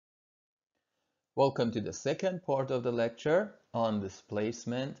Welcome to the second part of the lecture on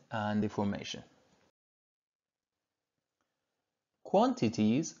displacement and deformation.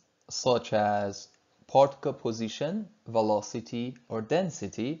 Quantities such as particle position, velocity, or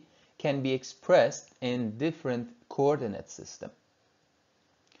density can be expressed in different coordinate systems.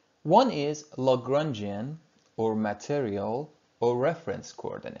 One is Lagrangian or material or reference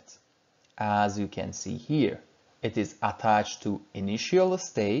coordinate. As you can see here, it is attached to initial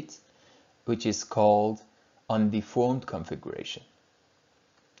state, which is called undeformed configuration.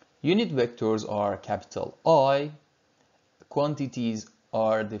 Unit vectors are capital I, quantities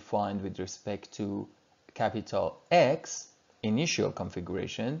are defined with respect to capital X, initial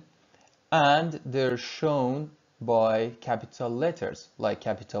configuration, and they're shown by capital letters like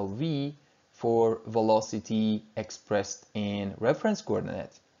capital V for velocity expressed in reference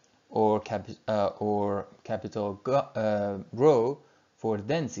coordinate, or capital rho for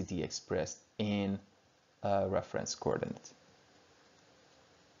density expressed in reference coordinate.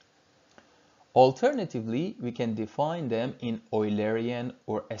 Alternatively, we can define them in Eulerian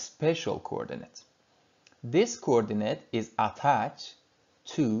or a special coordinate. This coordinate is attached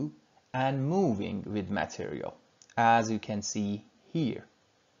to and moving with material, as you can see here.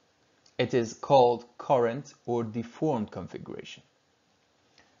 It is called current or deformed configuration.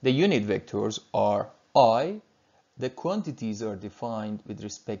 The unit vectors are I. The quantities are defined with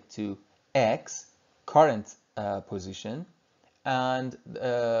respect to X, current position, and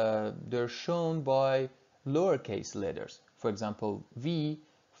they're shown by lowercase letters. For example, V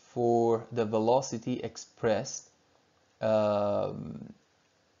for the velocity expressed with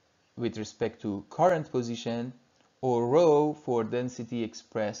respect to current position, or rho for density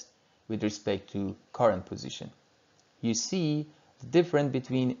expressed with respect to current position. You see the difference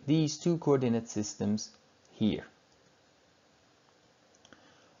between these two coordinate systems here.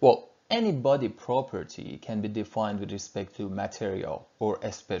 Well, any body property can be defined with respect to material or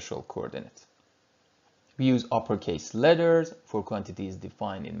a special coordinate. We use uppercase letters for quantities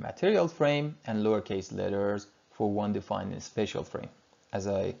defined in material frame and lowercase letters for one defined in special frame, as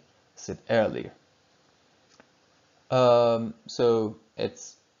I said earlier. So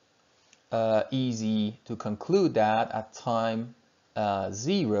it's easy to conclude that at time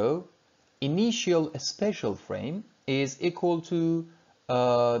 0, initial special frame is equal to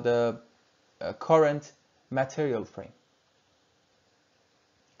the current material frame.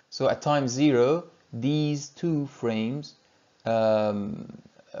 So at time 0, these two frames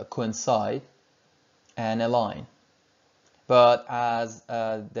coincide and align. But as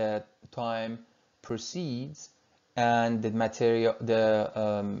the time proceeds and the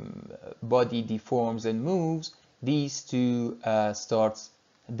body deforms and moves, these two starts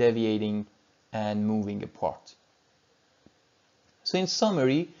deviating and moving apart. So in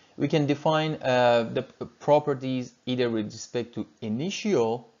summary, we can define the properties either with respect to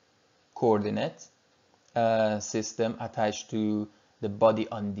initial coordinate system attached to the body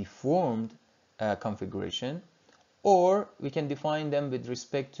undeformed configuration, or we can define them with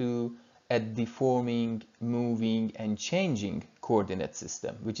respect to a deforming, moving, and changing coordinate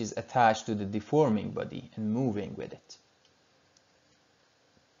system, which is attached to the deforming body and moving with it.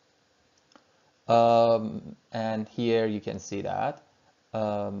 And here you can see that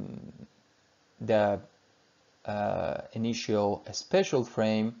the initial special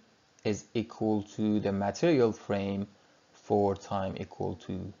frame is equal to the material frame for time equal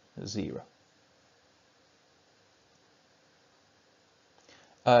to 0.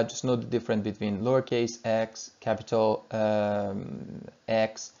 Just note the difference between lowercase x, capital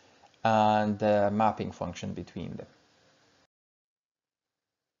X, and the mapping function between them.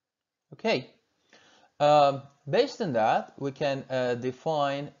 Okay. Based on that, we can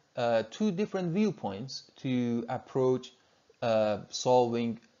define two different viewpoints to approach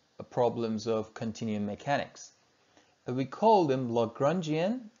solving problems of continuum mechanics. We call them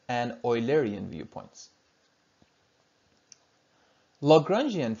Lagrangian and Eulerian viewpoints.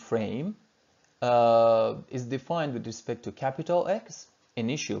 Lagrangian frame is defined with respect to capital X,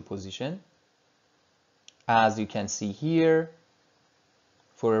 initial position, as you can see here,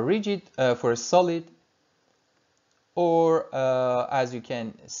 for a solid, or as you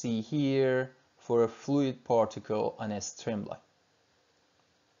can see here, for a fluid particle on a streamline.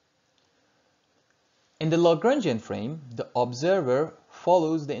 In the Lagrangian frame, the observer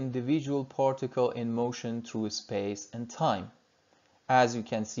follows the individual particle in motion through space and time. As you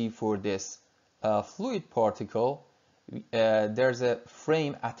can see for this fluid particle, there's a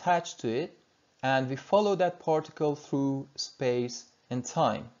frame attached to it, and we follow that particle through space and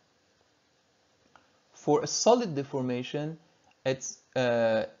time. For a solid deformation, it's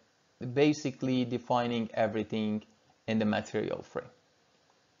basically defining everything in the material frame.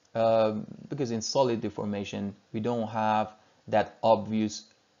 Because in solid deformation, we don't have that obvious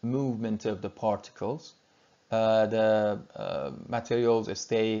movement of the particles. The materials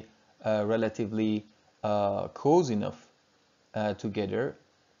stay relatively close enough together.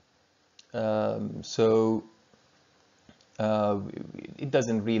 So it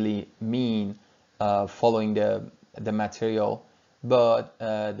doesn't really mean following the material, but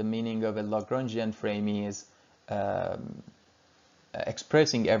the meaning of a Lagrangian frame is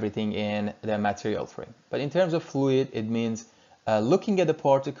expressing everything in the material frame. But in terms of fluid, it means looking at the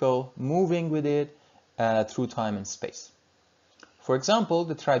particle, moving with it through time and space. For example,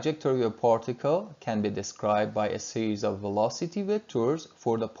 the trajectory of a particle can be described by a series of velocity vectors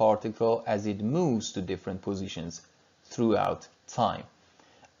for the particle as it moves to different positions throughout time.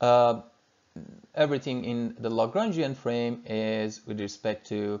 Everything in the Lagrangian frame is with respect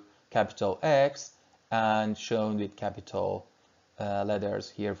to capital X and shown with capital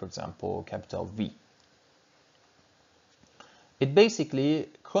letters here, for example, capital V. It basically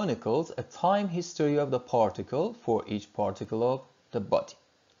chronicles a time history of the particle for each particle of the body.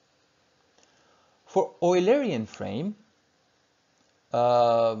 For Eulerian frame,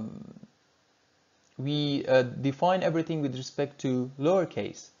 we define everything with respect to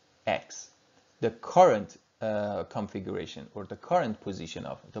lowercase x, the current configuration or the current position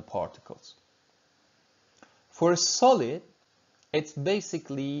of the particles. For a solid, it's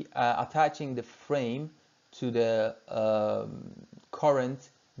basically attaching the frame to the current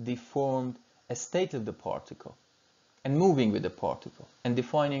deformed state of the particle and moving with the particle and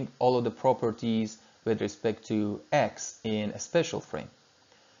defining all of the properties with respect to x in a special frame.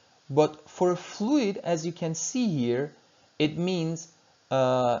 But for a fluid, as you can see here, it means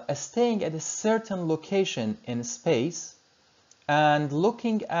staying at a certain location in space and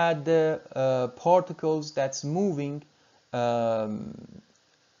looking at the particles that's moving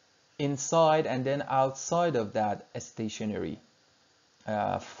inside and then outside of that stationary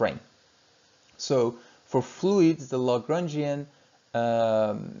frame. So for fluids, the Lagrangian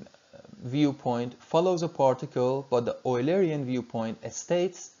viewpoint follows a particle, but the Eulerian viewpoint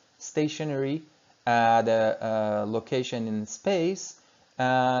stays stationary at a location in space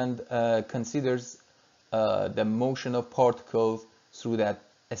and considers the motion of particles through that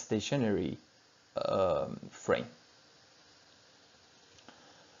stationary frame.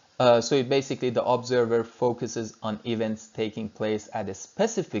 So basically the observer focuses on events taking place at a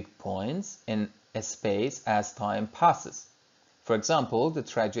specific points in a space as time passes. For example, the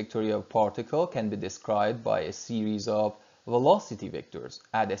trajectory of a particle can be described by a series of velocity vectors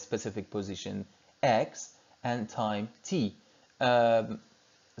at a specific position x and time t.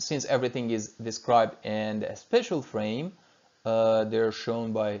 Since everything is described in a special frame, they're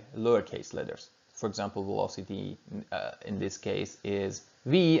shown by lowercase letters. For example, velocity in this case is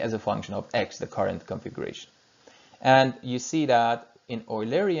v as a function of x, the current configuration. And you see that in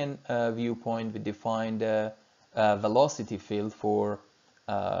Eulerian viewpoint, we define the velocity field for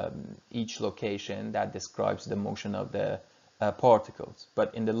each location that describes the motion of the particles.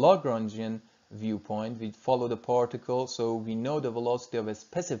 But in the Lagrangian viewpoint, we follow the particle, so we know the velocity of a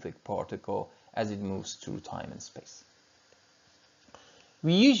specific particle as it moves through time and space.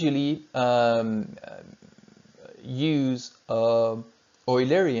 We usually use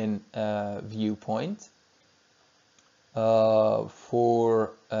Eulerian viewpoint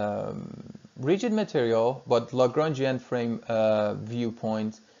for rigid material, but Lagrangian frame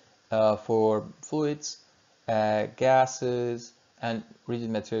viewpoint for fluids, gases, and rigid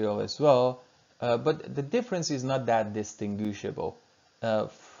material as well. But the difference is not that distinguishable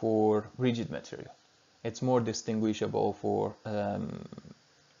for rigid material. It's more distinguishable for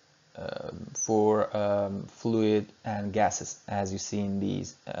fluid and gases, as you see in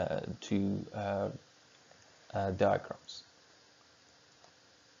these two diagrams.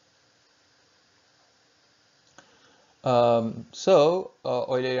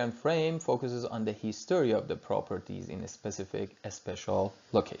 Eulerian frame focuses on the history of the properties in a specific, special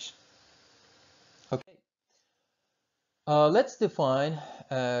location. Okay. Let's define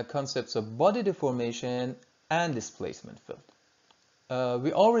concepts of body deformation and displacement field.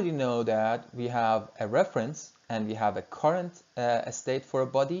 We already know that we have a reference and we have a current state for a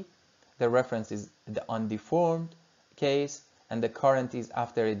body. The reference is the undeformed case, and the current is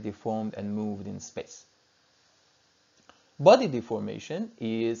after it deformed and moved in space. Body deformation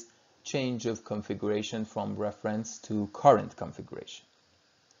is change of configuration from reference to current configuration.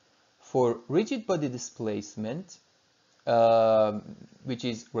 For rigid body displacement, which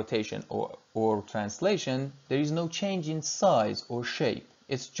is rotation or translation, there is no change in size or shape.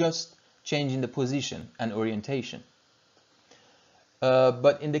 It's just changing the position and orientation.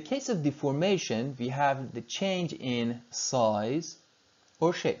 But in the case of deformation, we have the change in size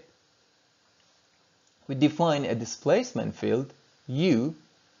or shape. We define a displacement field, U.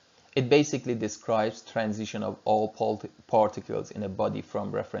 It basically describes transition of all particles in a body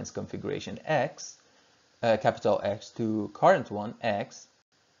from reference configuration X, capital X, to current one, X,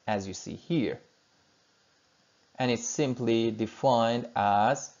 as you see here. And it's simply defined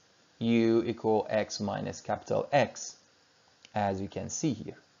as U equal X minus capital X, as you can see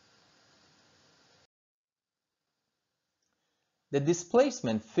here. The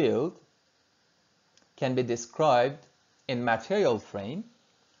displacement field can be described in material frame,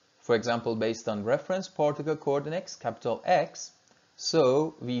 for example, based on reference particle coordinates, capital X.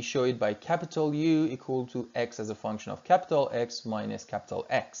 So we show it by capital U equal to X as a function of capital X minus capital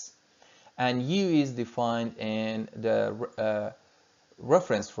X. And U is defined in the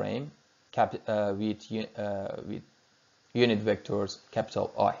reference frame with unit vectors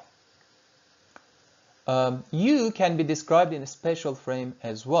capital I. U can be described in a special frame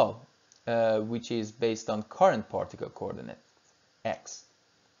as well, which is based on current particle coordinate X.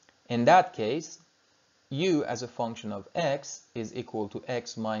 In that case, U as a function of X is equal to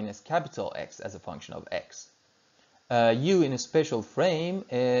X minus capital X as a function of X. U in a special frame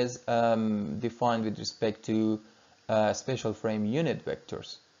is defined with respect to special frame unit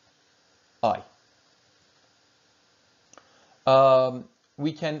vectors I.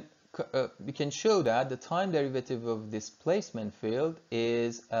 We can show that the time derivative of displacement field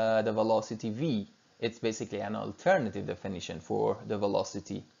is the velocity v. It's basically an alternative definition for the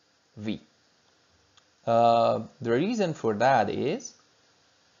velocity v. The reason for that is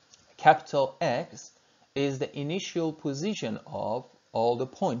capital X is the initial position of all the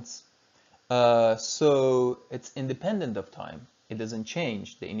points. So it's independent of time. It doesn't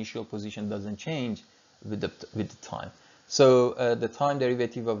change. The initial position doesn't change with the time. So the time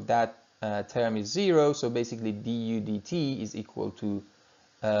derivative of that term is 0. So basically du dt is equal to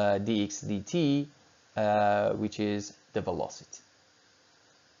dx dt, which is the velocity.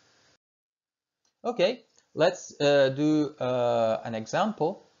 Okay, let's do an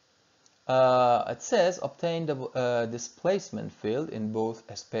example. It says obtain the displacement field in both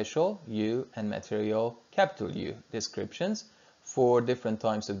a special U and material capital U descriptions for different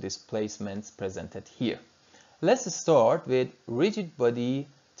types of displacements presented here. Let's start with rigid body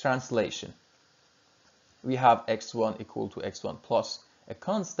translation. We have x1 equal to x1 plus a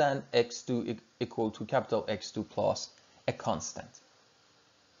constant, x2 equal to capital X2 plus a constant.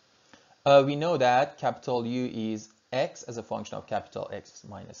 We know that capital U is x as a function of capital X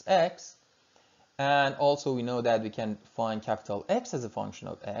minus x. And also we know that we can find capital X as a function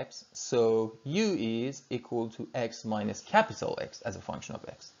of x. So U is equal to x minus capital X as a function of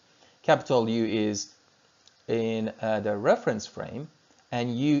x. Capital U is in the reference frame,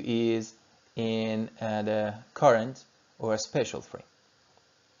 and U is in the current or a special frame.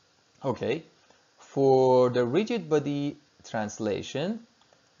 Okay, for the rigid body translation,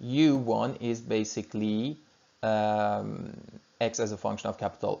 U1 is basically x as a function of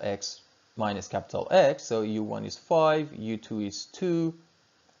capital X minus capital X. So U1 is 5, U2 is 2.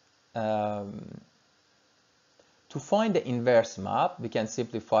 To find the inverse map, we can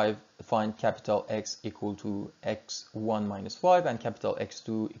simply find capital X equal to x1 minus 5 and capital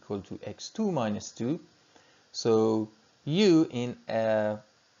X2 equal to x2 minus 2. So U in a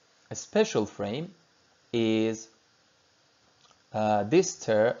special frame is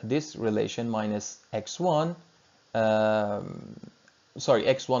this relation minus x1,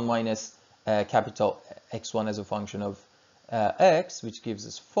 x1 minus capital X1 as a function of x, which gives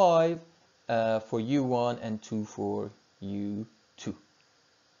us 5 for U1 and 2 for U2.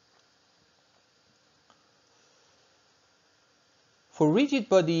 For rigid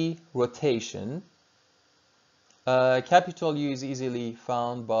body rotation, capital U is easily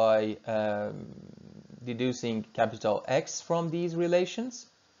found by deducing capital X from these relations.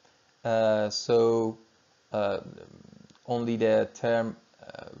 Only the term,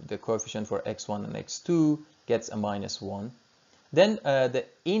 the coefficient for x1 and x2 gets a minus 1. Then the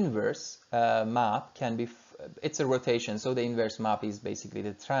inverse map can be, it's a rotation, so the inverse map is basically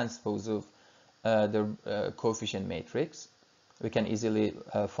the transpose of the coefficient matrix. We can easily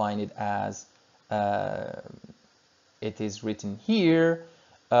find it as it is written here.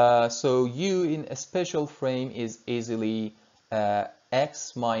 So U in a special frame is easily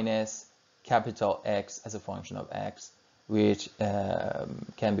x minus capital X as a function of x, which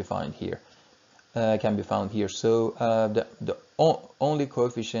can be found here. So the only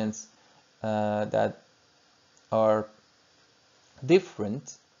coefficients that are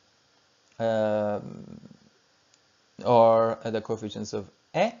different are the coefficients of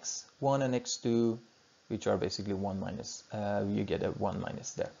x1 and x2, which are basically 1 minus, you get a 1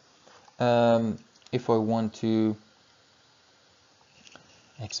 minus there. If I want to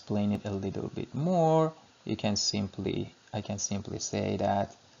explain it a little bit more, I can simply say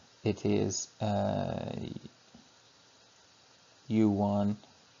that it is u1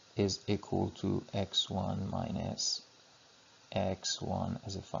 is equal to x1 minus x1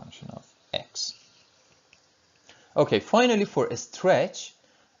 as a function of x. Okay, finally for a stretch,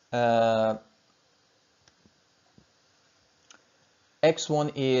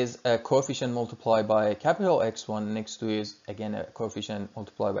 x1 is a coefficient multiplied by capital X1, and x2 is again a coefficient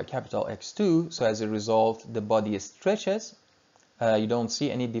multiplied by capital X2. So as a result, the body stretches. You don't see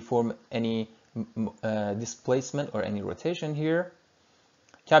any displacement or any rotation here.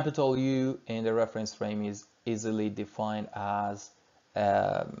 Capital U in the reference frame is easily defined as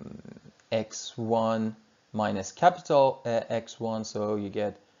x1 minus capital X1, so you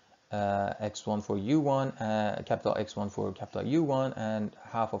get x1 for u1, capital X1 for capital U1, and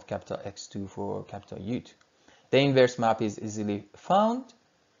half of capital X2 for capital U2. The inverse map is easily found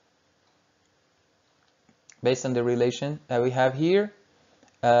based on the relation that we have here.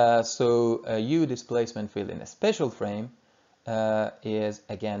 So U displacement field in a special frame is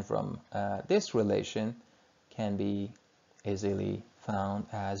again from this relation, can be easily found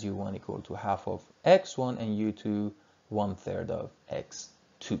as U1 equal to half of X1 and U2 1/3 of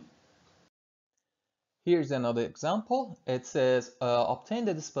X2. Here's another example. It says obtain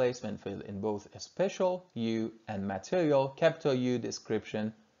the displacement field in both a special U and material capital U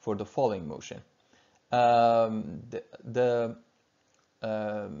description for the following motion. The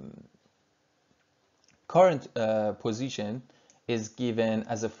current position is given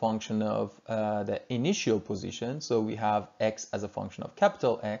as a function of the initial position. So we have x as a function of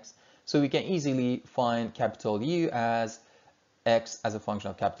capital X. So we can easily find capital U as x as a function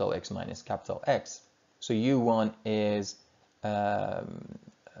of capital X minus capital X. So U1 is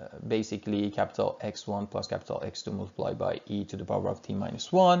basically capital X1 plus capital X2 multiplied by e to the power of t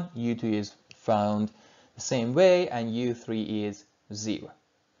minus 1. U2 is found the same way, and U3 is 0.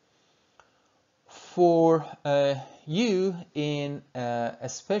 For U in a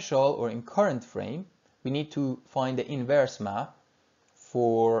special or in current frame, we need to find the inverse map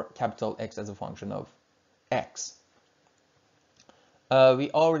for capital X as a function of X.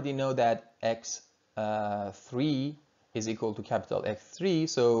 We already know that X3 is equal to capital X3,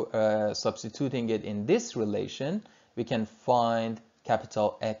 so substituting it in this relation, we can find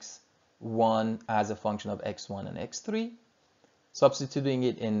capital X1 as a function of X1 and X3. Substituting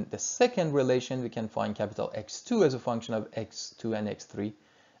it in the second relation, we can find capital X2 as a function of X2 and X3.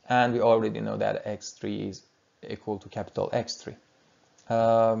 And we already know that X3 is equal to capital X3.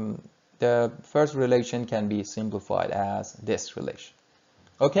 The first relation can be simplified as this relation.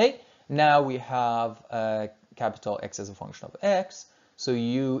 Okay, now we have capital X as a function of X. So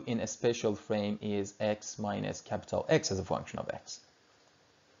U in a special frame is X minus capital X as a function of X,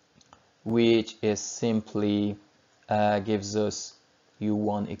 which is simply gives us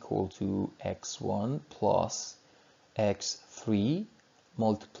U1 equal to X1 plus X3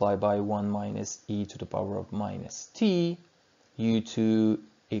 multiplied by 1 minus e to the power of minus t. U2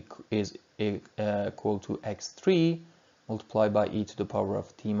 is equal to X3 multiplied by e to the power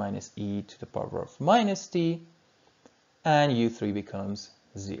of t minus e to the power of minus t. And U3 becomes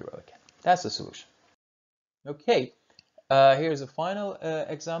 0 again. That's the solution. Okay, here's a final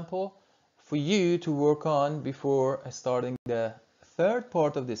example for you to work on before starting the third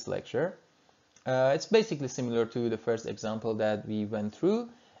part of this lecture. It's basically similar to the first example that we went through.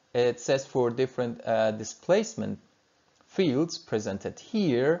 It says for different displacement fields presented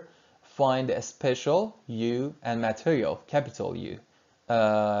here, find a special U and material capital U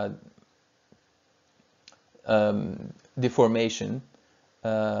deformation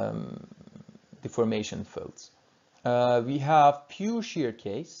fields. We have pure shear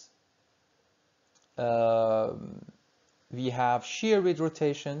case. We have shear with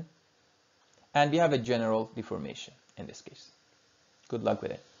rotation, and we have a general deformation in this case. Good luck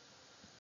with it.